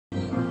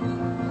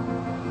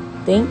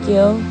Thank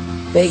you.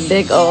 Big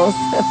dick O's.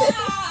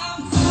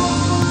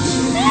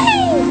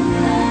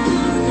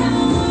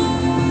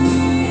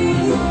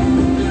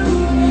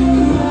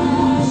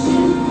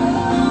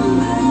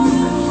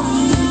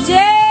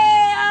 JR!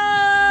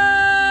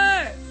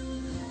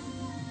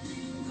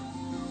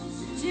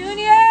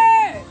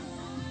 Junior!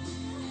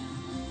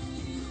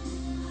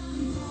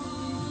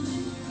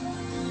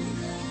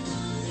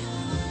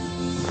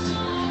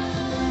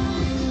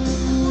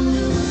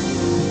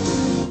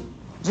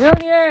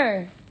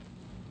 Junior!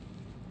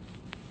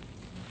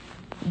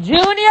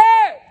 Junior!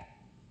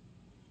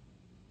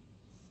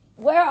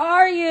 Where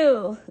are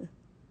you?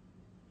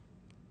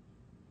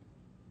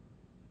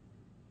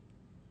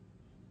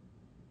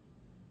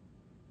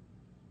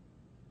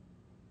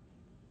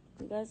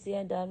 You guys see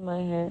I dyed my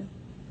hair?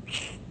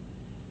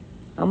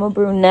 I'm a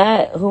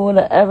brunette. Who would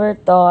have ever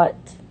thought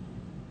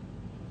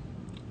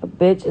a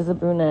bitch is a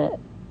brunette?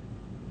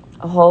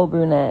 A whole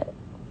brunette.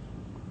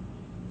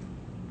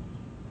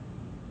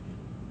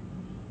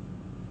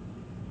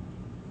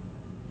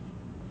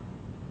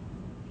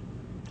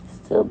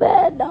 Still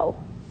bad though.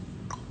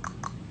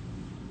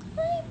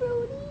 Hi,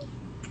 Brody.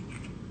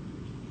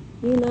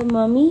 You love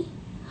mommy?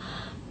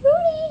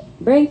 Brody.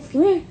 Brinks,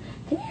 come here.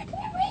 Come here,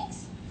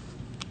 Brinks.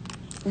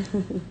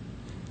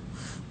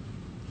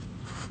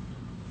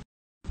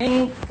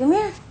 Brinks, come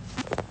here.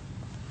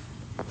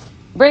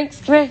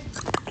 Brinks, come here.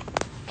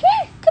 Come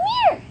here, come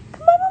here.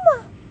 Come on, mama.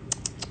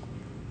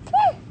 Come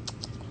here.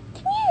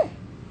 Come here.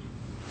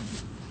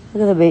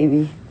 Look at the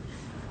baby.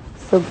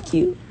 So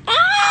cute.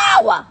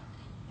 Ow!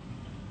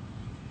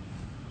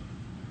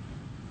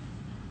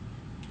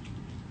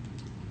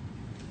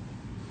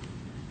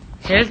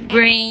 Here's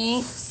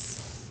Brinks.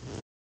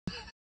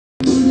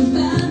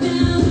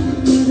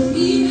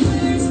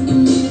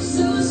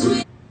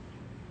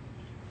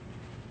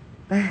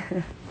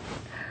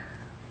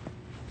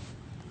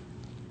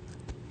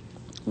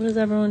 What is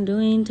everyone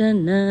doing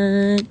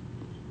tonight?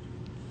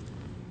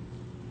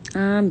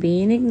 I'm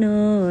being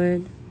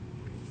ignored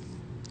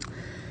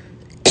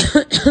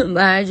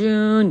by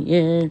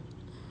Junior.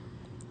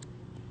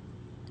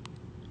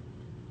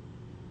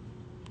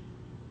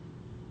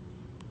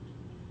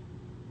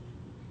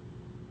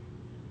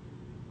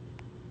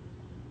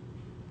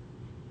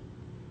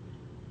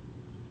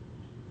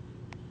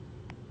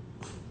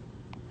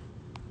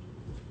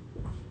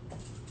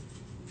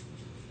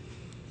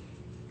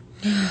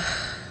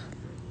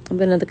 I've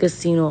been at the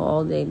casino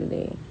all day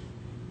today.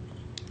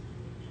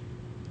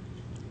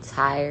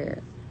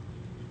 Tired.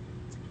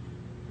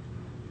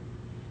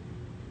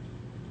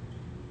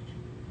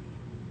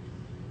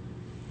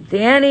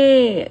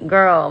 Danii!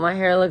 Girl, my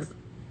hair looks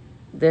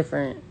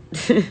different.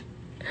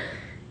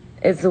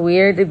 It's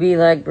weird to be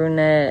like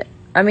brunette.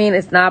 I mean,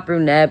 it's not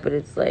brunette, but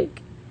it's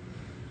like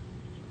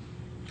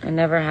I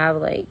never have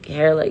like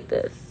hair like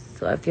this.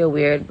 So I feel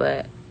weird,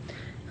 but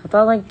I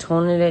thought like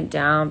toning it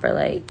down for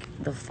like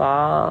the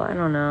fall. I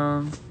don't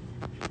know.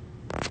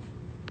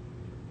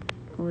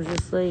 I was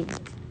just like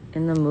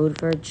in the mood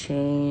for a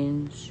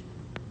change.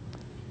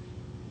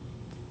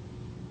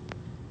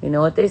 You know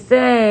what they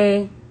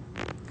say?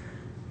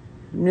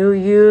 New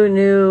you,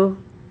 new.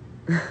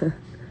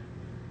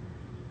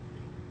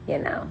 You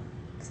know.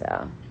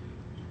 So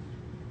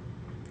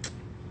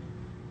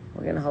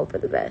we're gonna hope for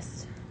the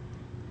best.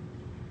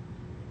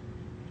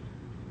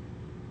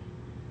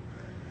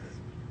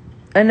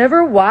 I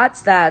never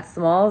watched that.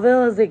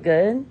 Smallville, is it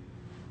good?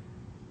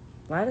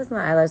 Why does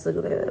my eyelash look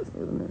like this?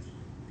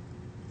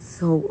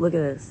 So, look at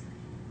this.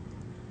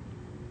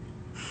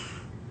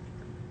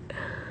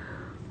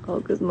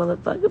 Oh, cause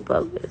motherfucker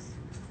published.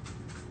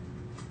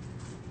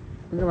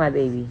 Look at my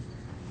baby.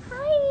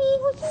 Hi,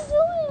 what you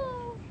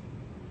doing?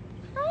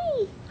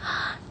 Hi.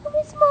 You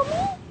miss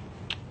mommy?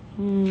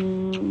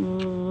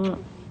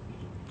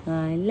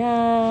 I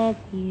love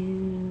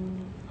you.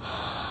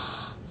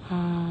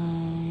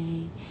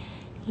 I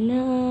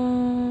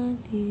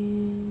love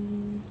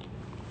you.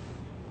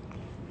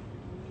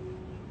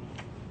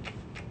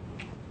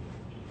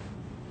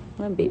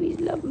 My babies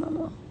love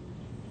mama.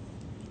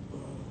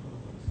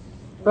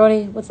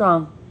 Brody, what's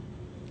wrong?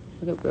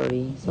 Look at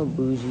Brody. He's so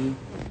bougie.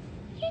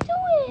 What you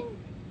doing?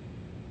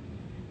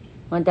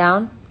 Want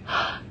down?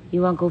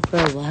 You want to go for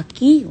a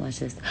walkie? Watch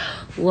this.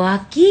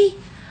 Walkie?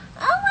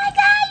 Oh my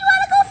God, you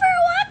want to go for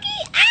a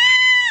walkie?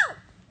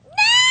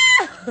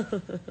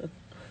 Ow! No!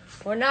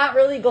 We're not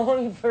really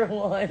going for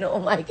one. Oh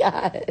my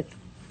God.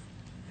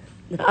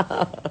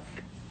 No.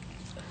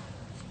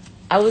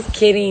 I was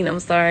kidding.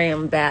 I'm sorry.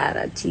 I'm bad.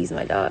 I tease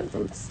my dogs.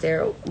 I'm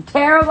terrible. I'm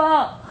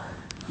terrible.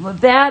 I'm a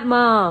bad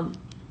mom.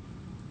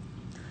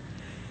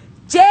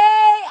 JR!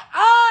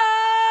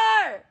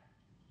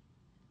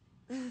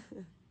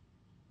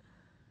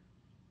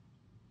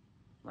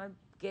 My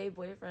gay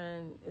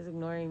boyfriend is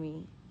ignoring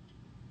me.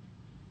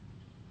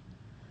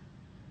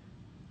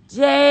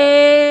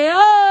 JR!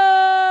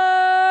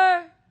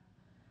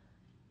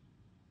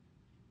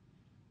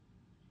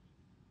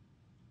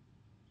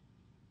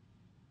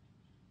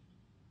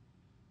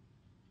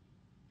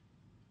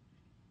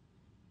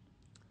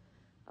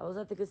 I was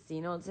at the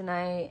casino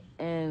tonight,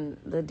 and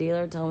the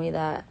dealer told me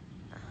that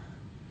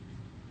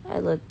I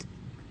looked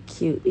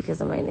cute because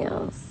of my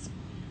nails.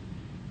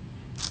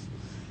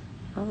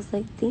 I was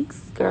like, thanks,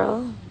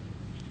 girl.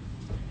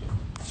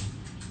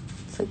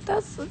 It's like,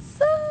 that's what's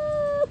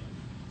up.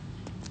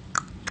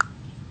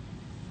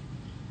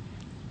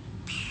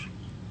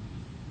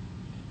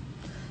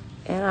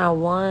 And I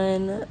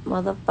won,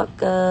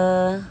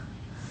 motherfucker.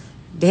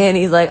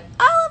 Danny's like,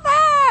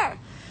 Oliver!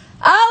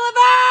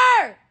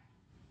 Oliver!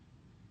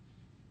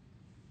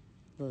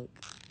 Look.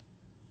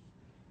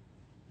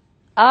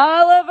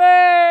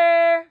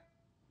 Oliver!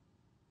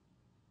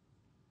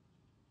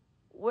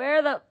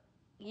 Where the...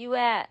 you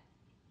at?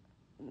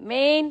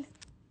 Maine?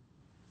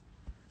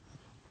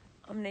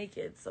 I'm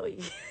naked, so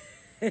you...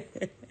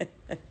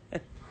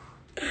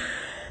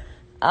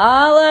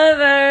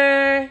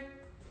 Oliver!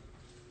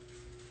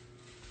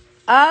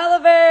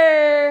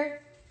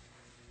 Oliver!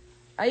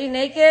 Are you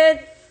naked?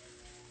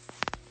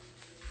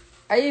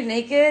 Are you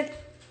naked?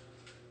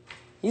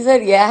 You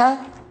said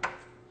yeah?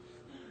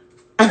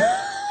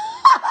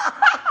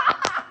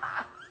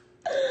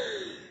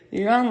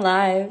 You're on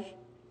live.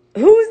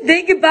 Whose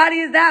naked body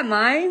is that?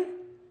 Mine?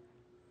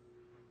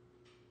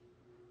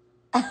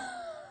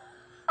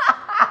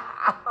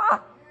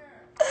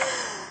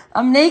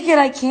 I'm naked.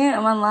 I can't.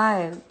 I'm on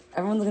live.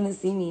 Everyone's gonna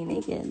see me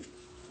naked.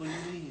 What do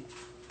you mean?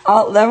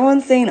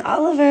 Everyone's saying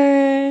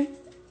Oliver.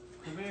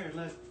 Come here,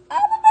 look.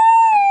 Oliver.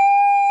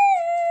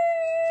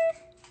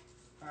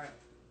 All right.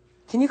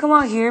 Can you come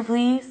out here,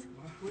 please?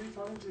 Who are you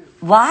talking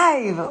to?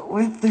 Live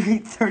with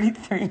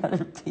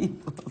 3,300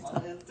 people.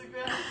 On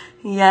Instagram?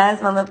 Yes,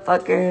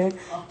 motherfucker.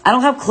 I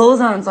don't have clothes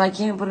on, so I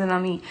can't put it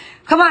on me.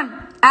 Come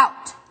on,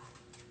 out.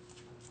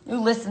 You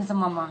listen to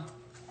mama.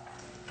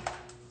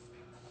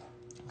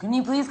 Can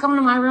you please come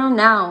to my room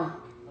now?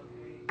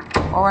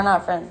 Or we're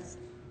not friends.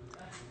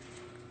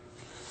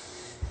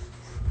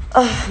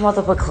 I'm about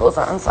to put clothes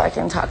on so I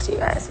can talk to you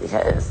guys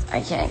because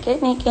I can't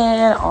get naked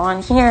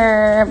on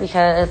here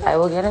because I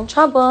will get in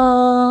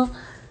trouble.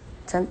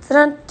 Dun,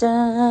 dun,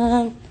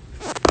 dun.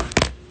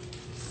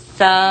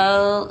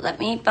 So, let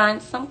me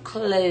find some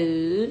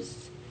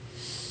clothes.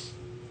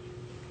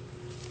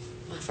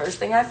 First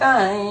thing I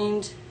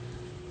find.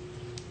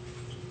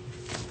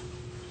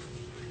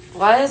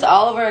 Why is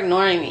Oliver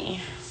ignoring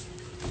me?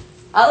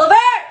 Oliver!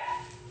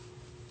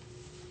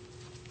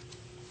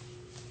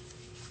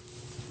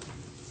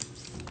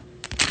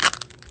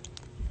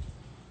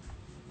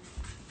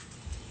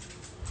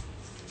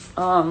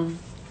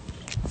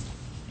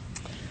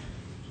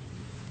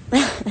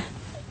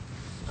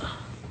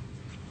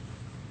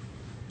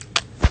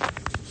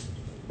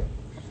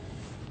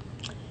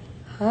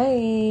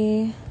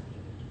 Hi.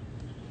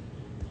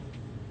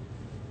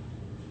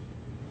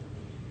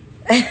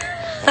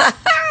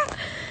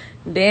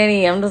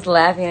 Danii, I'm just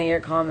laughing at your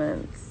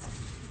comments.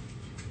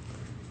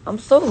 I'm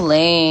so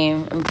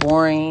lame and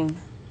boring.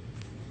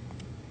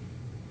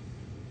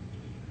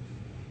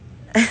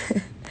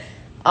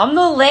 I'm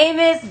the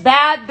lamest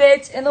bad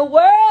bitch in the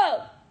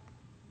world.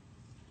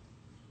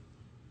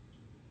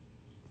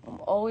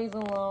 I'm always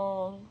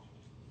alone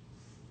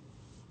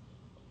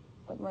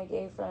with my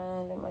gay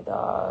friend and my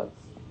dogs.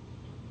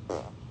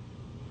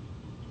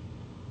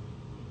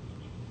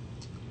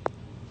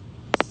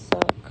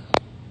 Suck.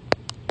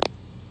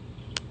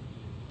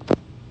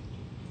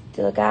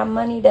 Still got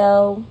money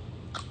though.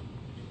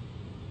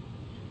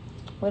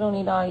 We don't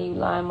need all you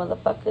lying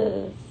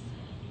motherfuckers.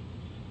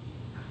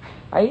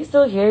 Are you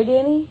still here,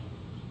 Danii?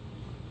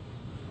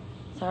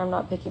 Sorry, I'm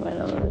not picking my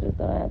nose. I just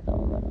thought I had some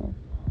on my nose.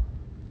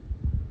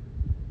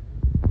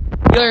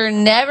 You're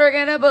never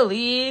gonna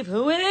believe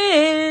who it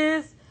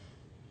is.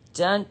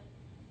 Dun,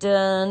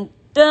 dun,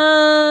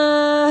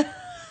 dun.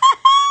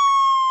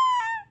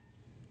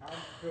 I'm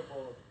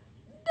crippled.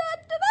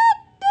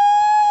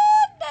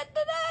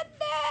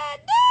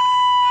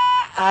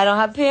 I don't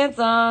have pants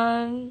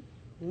on.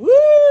 Woo!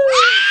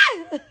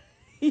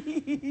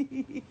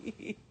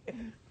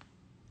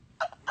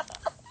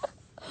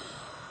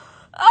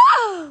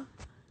 Oh!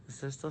 Is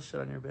there still shit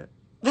on your bed?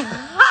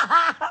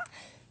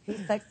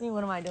 He's texting me.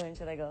 What am I doing?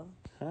 Should I go?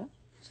 Huh?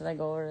 Should I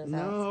go over to his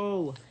house?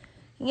 No.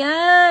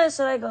 Yeah,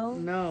 should I go?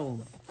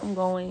 No. I'm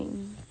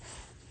going.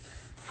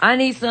 I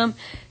need some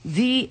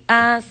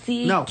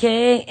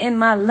D-I-C-K in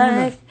my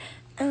life.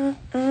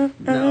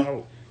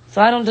 No.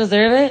 So I don't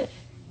deserve it?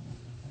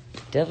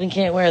 Definitely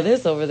can't wear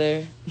this over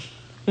there.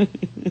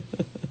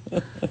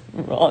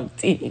 Wrong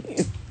team.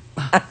 Is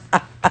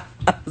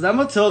that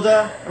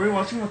Matilda? Are we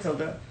watching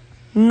Matilda?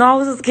 No,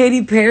 this is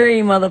Katy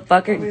Perry,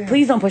 motherfucker. Oh, yeah.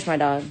 Please don't push my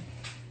dog.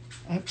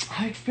 I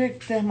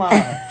picked them up.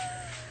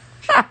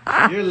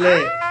 You're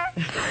late. I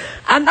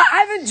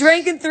haven't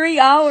drank in 3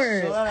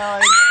 hours. So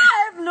I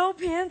have no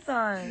pants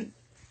on.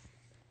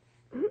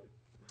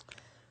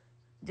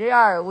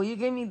 JR, will you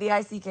give me the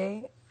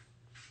ICK?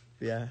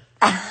 Yeah.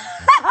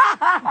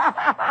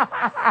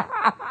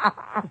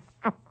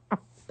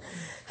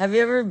 Have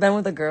you ever been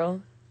with a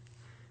girl?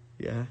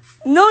 Yeah.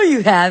 No,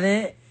 you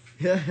haven't.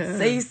 Yeah.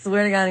 Say you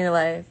swear to God in your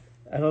life.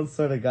 I don't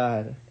swear to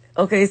God.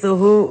 Okay, so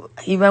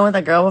you been with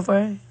a girl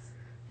before?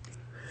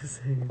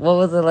 What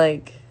was it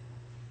like?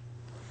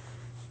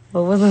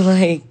 What was it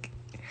like?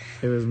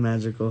 It was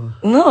magical.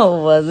 No,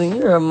 it wasn't.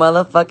 You're a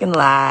motherfucking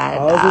lie,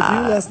 I was with dog.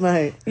 you last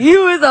night.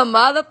 You was a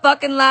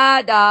motherfucking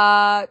lie,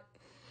 dog.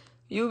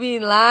 You be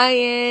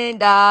lying,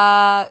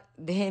 dog.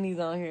 Danny's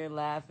on here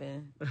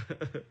laughing.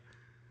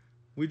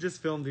 We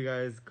just filmed, you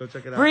guys. Go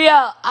check it out.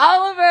 Brielle,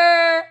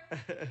 Oliver.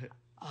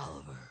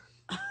 Oliver.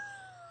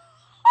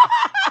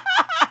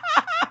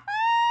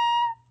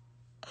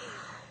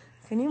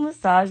 Can you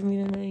massage me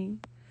tonight?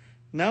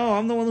 No,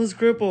 I'm the one who's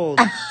crippled.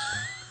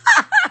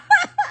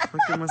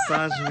 Fucking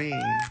massage me.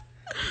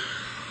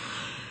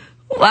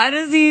 Why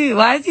is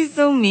he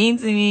so mean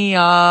to me,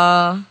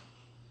 y'all?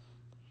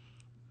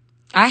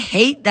 I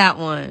hate that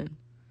one.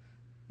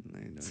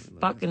 It's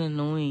fucking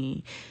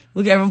annoying.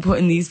 Look at everyone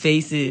putting these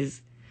faces.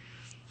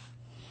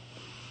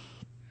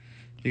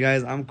 You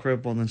guys, I'm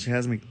crippled and she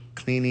has me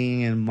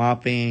cleaning and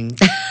mopping,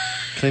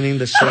 cleaning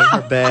the shit on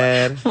her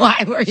bed.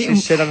 Why were you?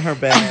 She shit on her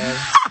bed.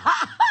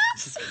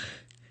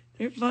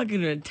 You're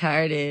fucking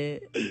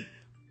retarded.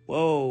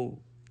 Whoa.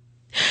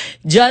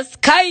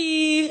 Just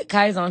Kai.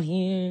 Kai's on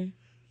here.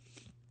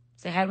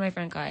 Say hi to my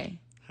friend Kai.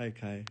 Hi,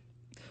 Kai.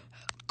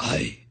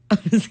 Kai. I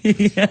was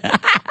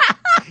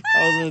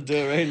gonna do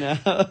it right now.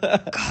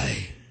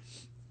 Kai.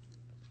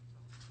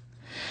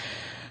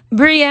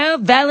 Brielle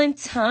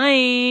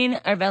Valentine.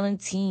 Or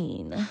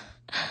Valentine.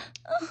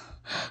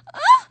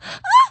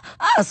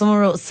 Someone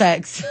wrote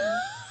sex.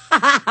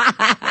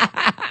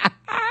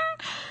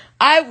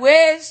 I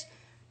wish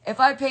if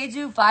I paid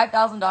you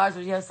 $5,000,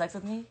 would you have sex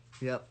with me?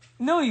 Yep.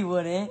 No, you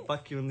wouldn't.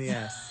 Fuck you in the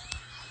ass.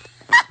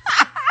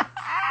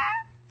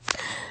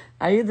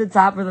 Are you the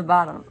top or the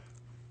bottom?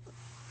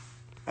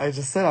 I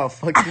just said I'll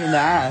fuck you in the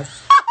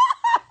ass.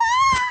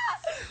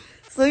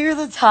 So you're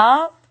the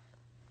top?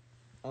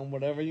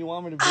 Whatever you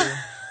want me to be.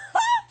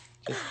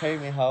 Just pay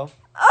me, ho.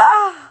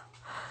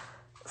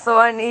 So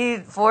I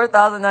need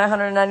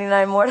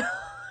 $4,999 more.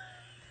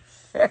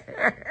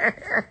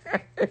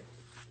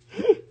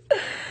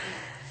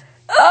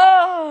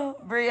 Oh,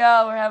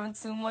 Brielle, we're having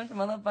too much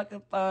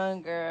motherfucking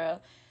fun,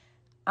 girl.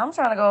 I'm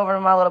trying to go over to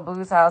my little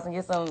boo's house and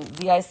get some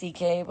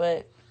VICK,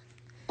 but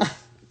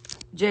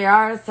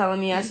JR is telling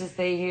me I should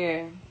stay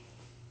here.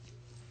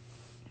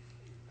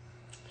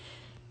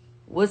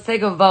 Let's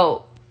take a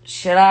vote.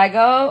 Should I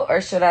go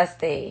or should I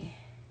stay?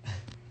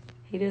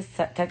 He just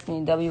texted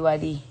me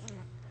WID.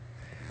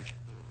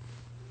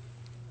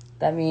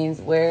 That means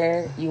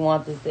where you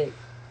want this dick.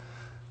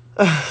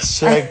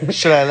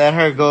 Should I let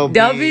her go?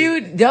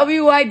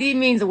 WID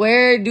means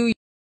where do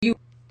you?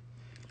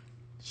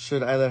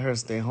 Should I let her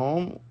stay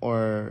home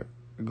or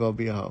go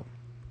be a hoe?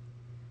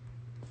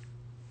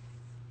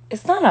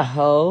 It's not a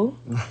hoe.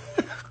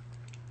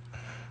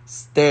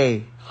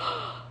 Stay.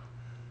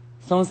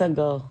 Someone said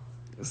go.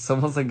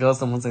 Someone said go,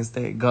 someone said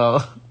stay. Go.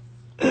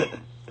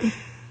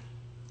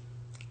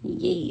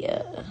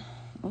 Yeah.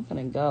 I'm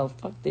gonna go.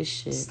 Fuck this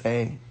shit.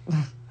 Stay.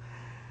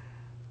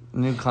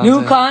 New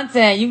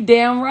content. You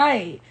damn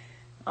right.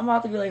 I'm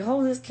about to be like,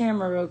 hold this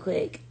camera real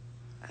quick.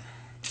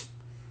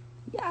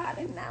 Y'all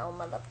didn't know,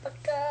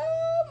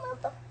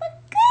 motherfucker.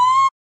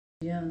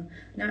 Young.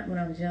 Not when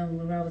I was young,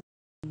 when I was.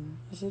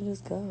 I should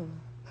just go.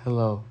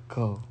 Hello.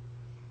 Go.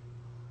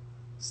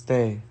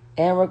 Stay.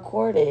 And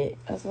record it.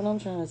 That's what I'm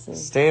trying to say.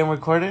 Stay and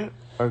record it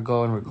or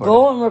go and record it?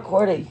 Go and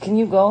record it. Can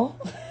you go?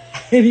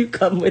 Can you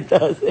come with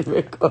us and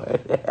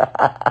record it?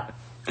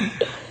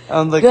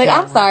 I'm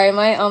sorry,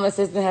 my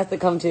assistant has to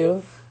come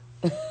too.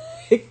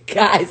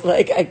 Guys,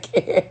 like, I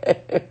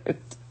can't.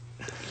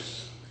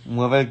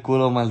 Mueve el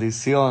culo,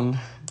 maldición.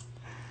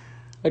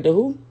 What the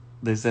who?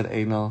 They said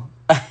anal.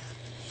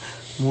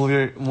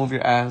 Move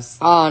your ass.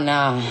 Oh,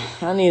 no.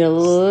 I need a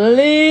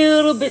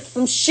little bit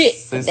some shit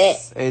for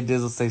that. Hey,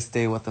 Dizzle say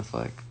stay, what the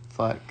fuck?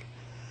 Fuck.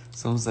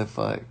 Someone said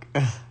fuck.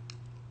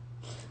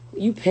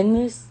 You pinned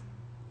this?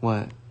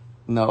 What?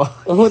 No.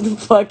 What the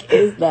fuck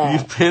is that?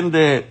 You pinned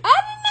it.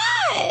 I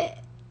did not.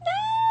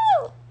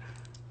 No.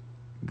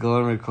 Go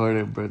and record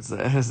it, Brett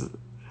says.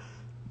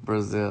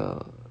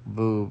 Brazil.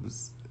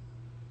 Boobs.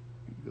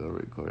 Go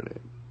record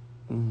it.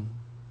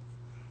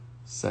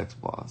 Sex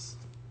boss.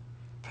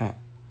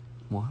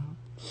 What?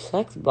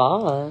 Sex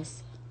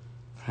boss?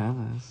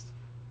 Panist.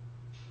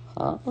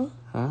 Huh?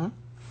 Huh?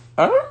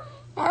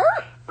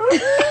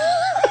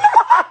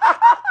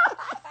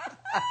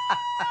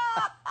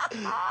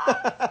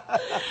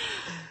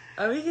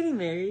 Are we getting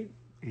married?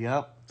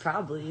 Yep.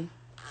 Probably.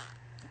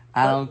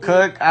 I don't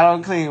cook, I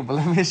don't clean, but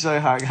let me show you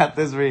how I got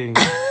this ring.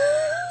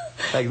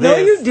 Like this. No,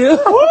 you do.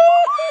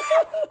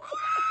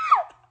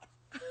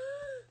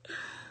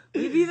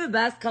 We'd be the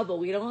best couple.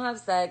 We don't have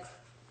sex,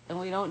 and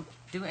we don't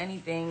do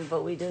anything,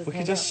 but we just. We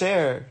could just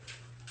share.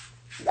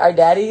 Our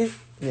daddies?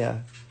 Yeah.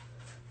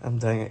 I'm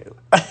doing it.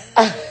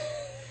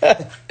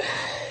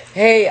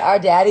 Hey, our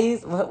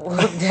daddies?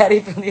 What daddy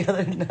from the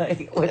other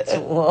night? Which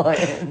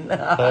one?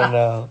 I don't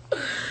know.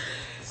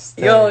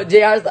 Yo,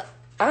 JR's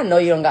I know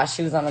you don't got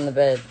shoes on the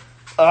bed.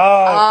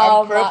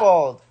 Oh, I'm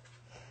crippled.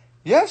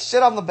 You have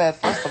shit on the bed,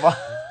 first of all.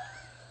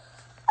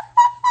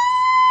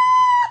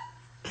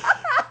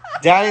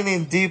 Danii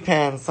needs deep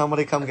pants.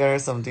 Somebody come get her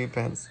some deep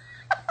pants.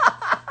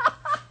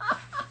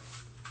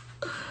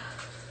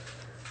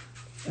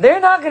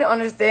 They're not gonna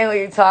understand what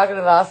you're talking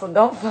about, so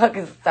don't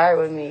fucking start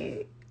with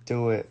me.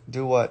 Do it.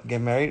 Do what?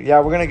 Get married? Yeah,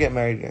 we're gonna get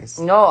married, guys.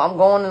 No, I'm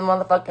going to the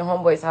motherfucking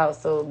homeboy's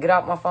house, so get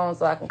out my phone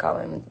so I can call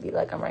him and be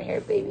like, I'm right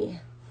here, baby.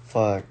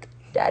 Fuck.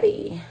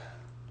 Daddy.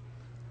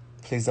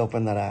 Please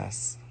open that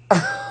ass.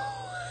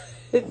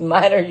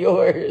 Mine or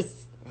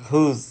yours?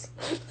 Whose?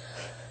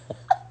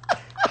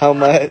 How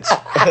much?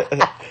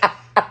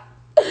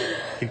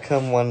 You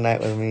come one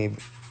night with me.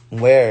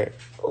 Where?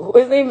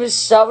 His name is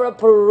Shara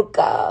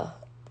Paruka.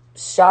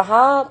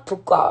 Shaha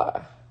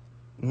Pukar.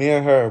 Me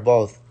or her,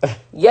 both.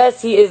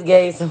 Yes, he is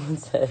gay, someone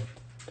said.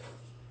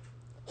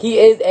 He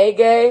is a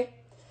gay.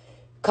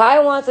 Kai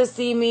wants to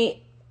see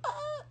me.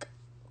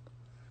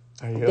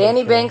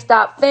 Danny Banks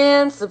Stop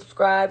fans,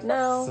 subscribe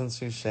now.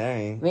 Since you're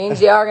sharing. Me and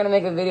JR are going to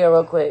make a video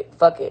real quick.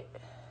 Fuck it.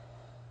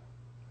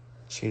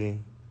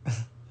 Cheating.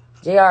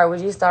 JR,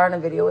 would you star in a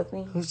video with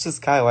me? Who's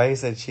just Kai? Why you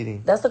said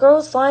cheating? That's the girl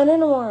who's flying in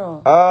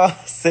tomorrow. Oh,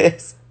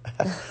 sis.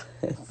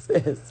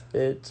 Sis,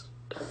 bitch.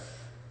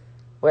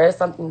 Wear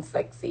something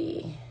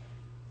sexy.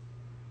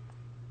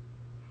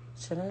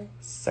 Should I?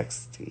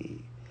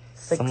 Sexy.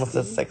 Sexy. Someone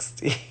said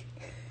sexy.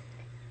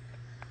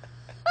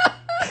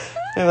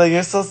 They're like,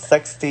 you're so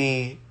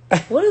sexy.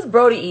 What is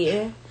Brody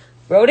eating?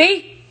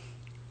 Brody?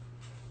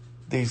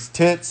 These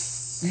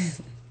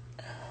tits.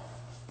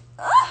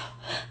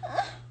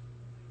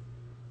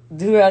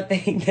 Do our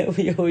thing that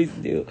we always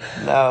do.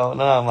 No,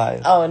 not on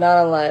live. Oh, not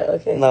on live.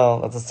 Okay.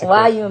 No, that's a secret.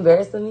 Why are you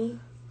embarrassing me?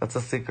 That's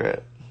a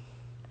secret.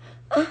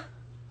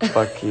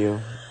 Fuck you.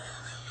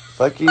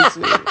 Fuck you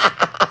too.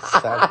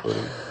 Sack booty.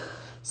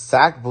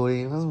 Sack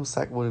booty? What does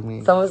sack booty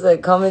mean? Someone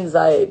said, come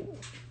inside.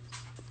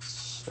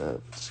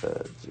 Shut,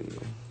 G.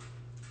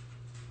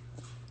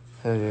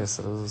 Hell yeah,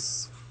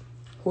 saludos.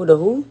 Who the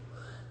who?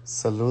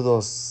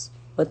 Saludos.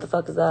 What the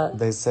fuck is that?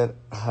 They said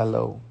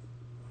hello.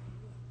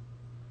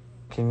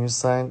 Can you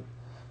sign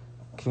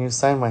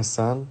my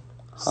son?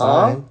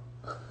 Huh? Sign.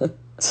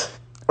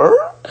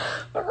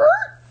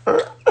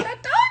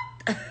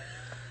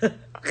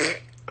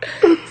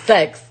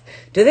 Sex.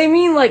 Do they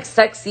mean like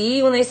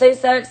sexy when they say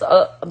sex?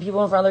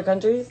 People from other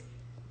countries?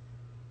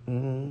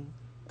 Mm-hmm.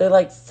 They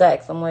like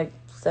sex. I'm like,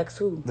 sex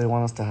who? They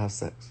want us to have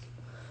sex.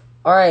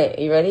 All right,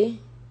 you ready?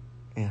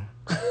 Yeah.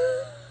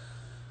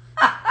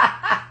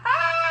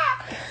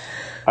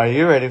 Are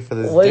you ready for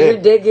this Will dick?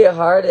 your dick get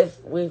hard if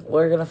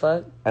we're gonna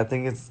fuck? I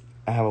think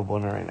I have a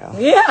boner right now.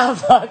 Yeah,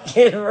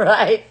 fucking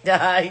right,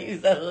 duh.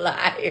 He's a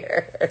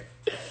liar.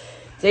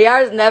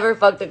 JR's never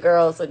fucked a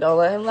girl, so don't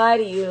let him lie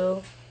to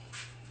you.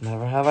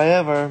 Never have I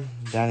ever.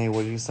 Danii,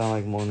 what do you sound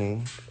like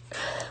moaning?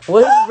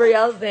 What is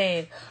Brielle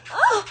saying?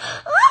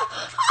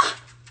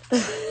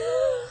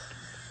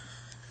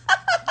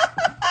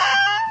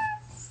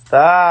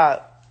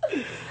 Stop.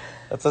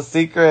 That's a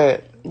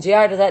secret.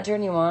 JR, does that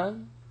turn you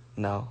on?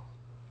 No.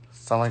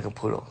 Sound like a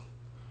poodle.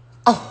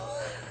 Oh,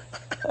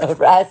 a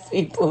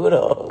raspy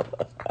poodle.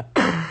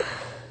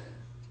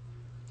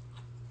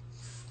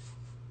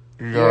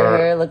 Your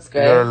hair looks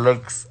great.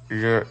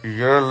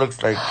 Your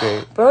looks like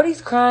gay.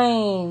 Brody's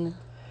crying.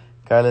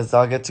 Guys, let's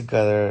all get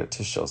together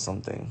to show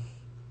something.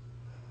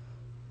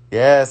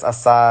 Yes,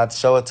 Assad,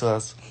 show it to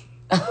us.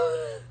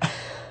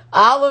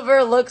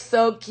 Oliver looks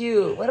so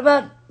cute. What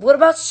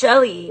about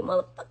Shelly,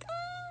 motherfucker?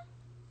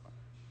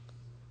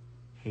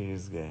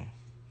 He's gay.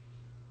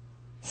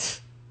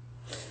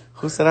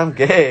 Who said I'm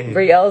gay?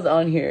 Brielle's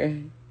on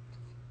here.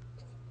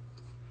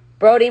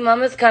 Brody,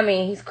 Mama's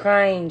coming. He's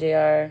crying,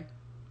 JR.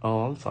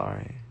 Oh, I'm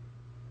sorry.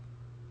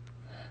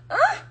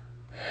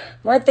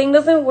 My thing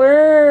doesn't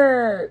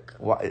work.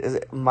 Why is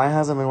it? Mine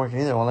hasn't been working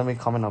either. It won't let me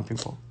comment on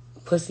people.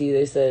 Pussy,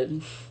 they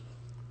said.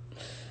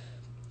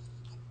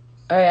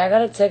 Alright, I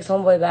gotta text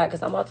homeboy back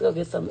because I'm about to go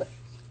get some.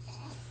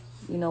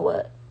 You know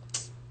what?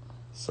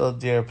 So,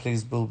 dear,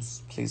 please,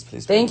 boobs. Please,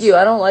 please, Thank please. you.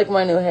 I don't like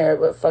my new hair,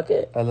 but fuck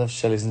it. I love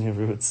Shelly's new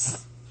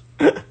roots.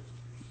 I'm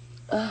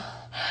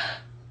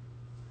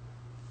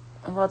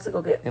about to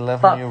go get You love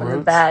her fucked new from the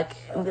roots? back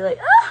and be like,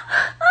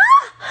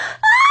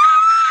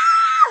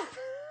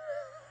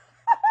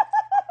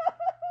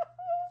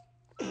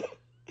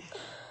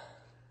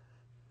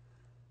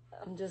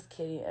 I'm just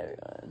kidding,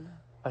 everyone.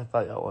 I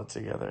thought y'all were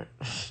together.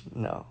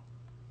 No.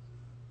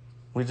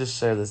 We just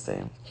share the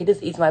same. He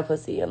just eats my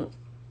pussy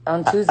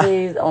on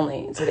Tuesdays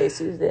only. Today's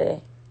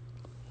Tuesday.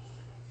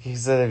 He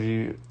said if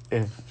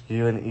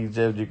you in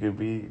Egypt, you could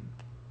be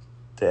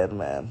dead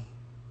man.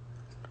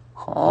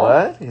 Huh?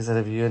 What? He said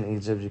if you in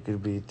Egypt, you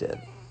could be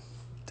dead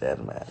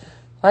man.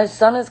 My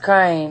son is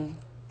crying.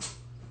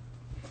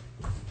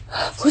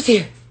 Who's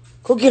here?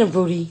 Go get him,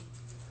 Brody.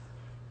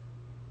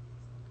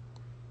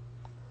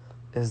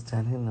 Is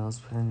Danii nose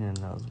pin in your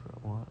nose, bro?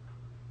 What?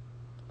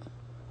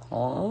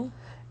 Huh?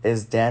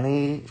 Is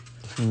Danii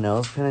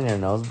nose pin in your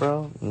nose,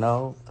 bro?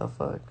 No, the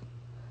fuck.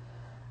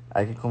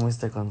 Aquí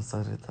comiste cuando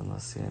estás gritando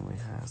así,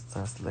 mija.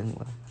 Estás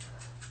lengua.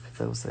 ¿Qué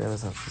te gustaría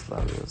besar tus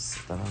labios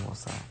tan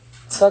hermosa?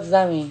 What does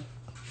that mean?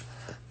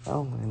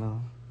 Oh, you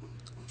know.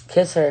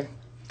 Kiss her.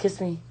 Kiss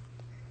me.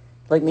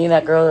 Like me and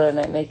that girl that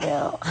night making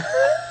out.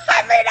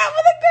 I made out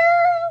with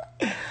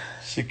a girl.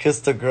 She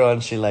kissed a girl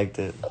and she liked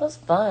it. It was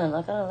fun.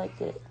 I kind of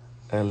liked it.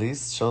 At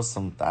least show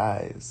some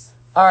thighs.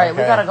 All right, we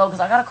gotta go because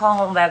I gotta call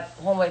home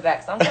way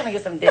back. So I'm trying to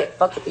get some dick.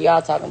 Fuck what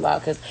y'all talking about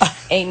because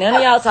ain't none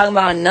of y'all talking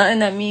about nothing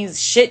that means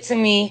shit to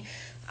me.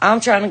 I'm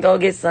trying to go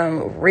get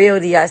some real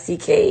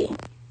DICK.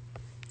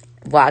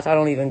 Watch, I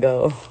don't even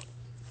go.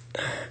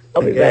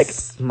 I'll be back.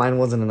 Mine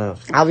wasn't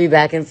enough. I'll be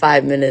back in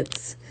 5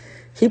 minutes.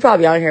 He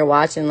probably out here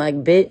watching like,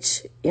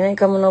 bitch, you ain't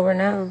coming over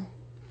now.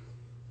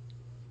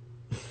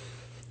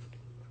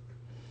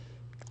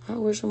 I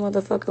wish a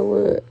motherfucker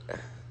would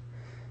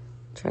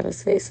try to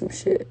say some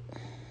shit.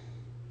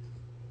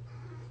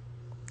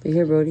 You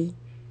hear Brody?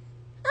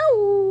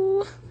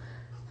 Ow!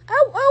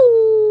 Ow,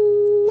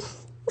 ow!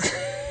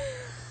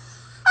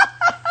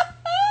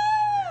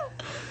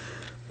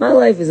 My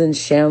life is in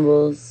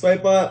shambles.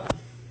 Swipe up.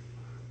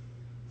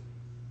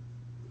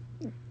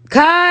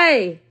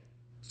 Kai!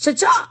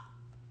 Cha-cha!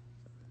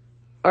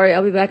 Alright,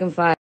 I'll be back in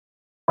 5.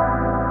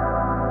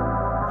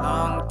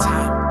 Long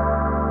time.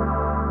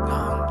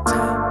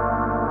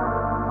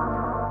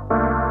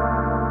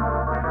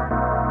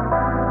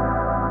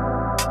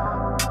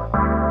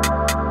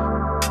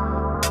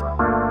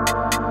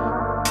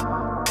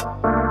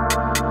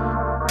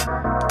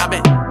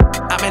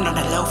 I've been on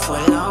the low for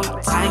a long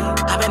time.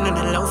 I've been on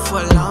the low for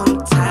a long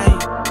time.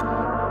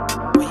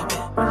 Where you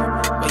been?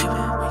 Where you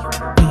been?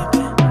 Where you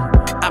been?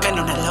 I've been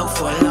on the low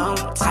for a long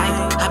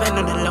time. I've been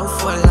on the low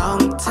for a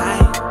long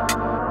time.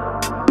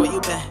 Where you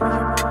been?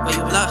 Where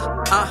you been? Look,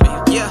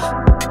 yeah.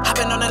 I've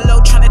been on the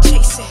low trying to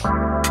chase it.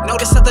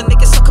 Notice other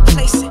niggas so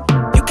complacent.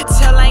 You could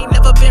tell I ain't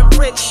never been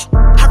rich.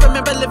 I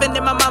remember living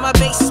in my mama's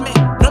basement.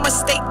 No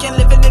mistake in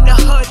living in the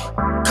hood.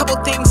 Couple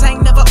things I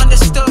ain't never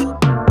understood.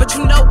 But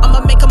you know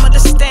I'ma make them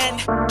understand.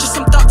 Just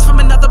some thoughts from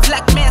another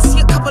black man. See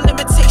a couple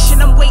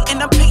limitation. I'm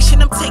waiting, I'm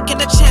patient, I'm taking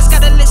a chance.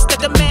 Got a list of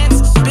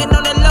demands. Been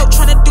on the low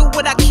trying to do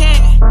what I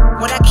can.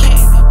 What I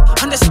can.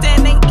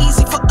 Understand ain't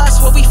easy for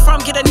us. Where we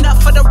from, get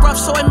enough of the rough.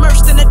 So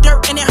immersed in the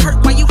dirt and it hurt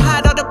while you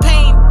hide all the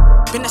pain.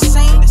 Been the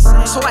same,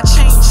 so I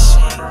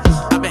changed.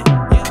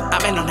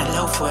 I've been on the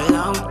low for a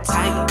long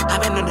time.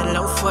 I've been on the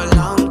low for a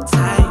long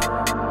time.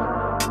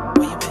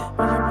 Where you been?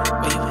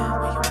 Where you been?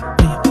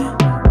 Where you been?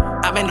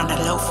 I've been on the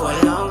low for a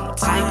long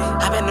time.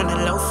 I've been on the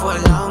low for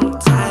a long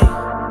time.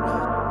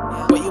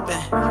 Where you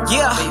been?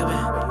 Yeah. Where you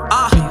been?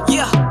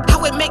 Yeah.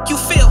 How it make you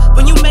feel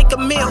when you make a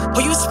meal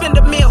or you spend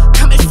a meal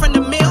coming from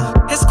the mill?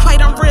 It's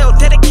quite unreal.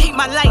 Dedicate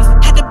my life.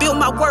 Had to build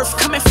my worth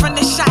coming from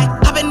the shy.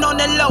 I've been on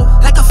the low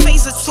like a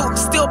phase or two.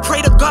 Still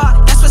pray to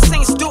God. That's what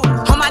saints do.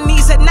 On my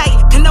knees at night,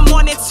 in the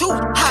morning too.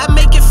 How I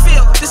make it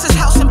feel. This is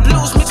house and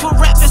blues mixed with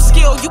rap and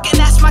skill. You can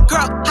ask my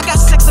girl. I got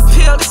sex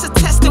appeal. This a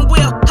test and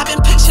will. I've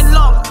been patient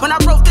long. When I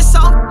wrote this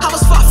song, I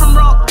was far from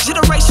wrong.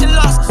 Generation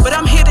lost, but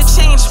I'm here to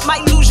change.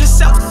 Might lose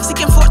yourself.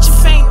 Seeking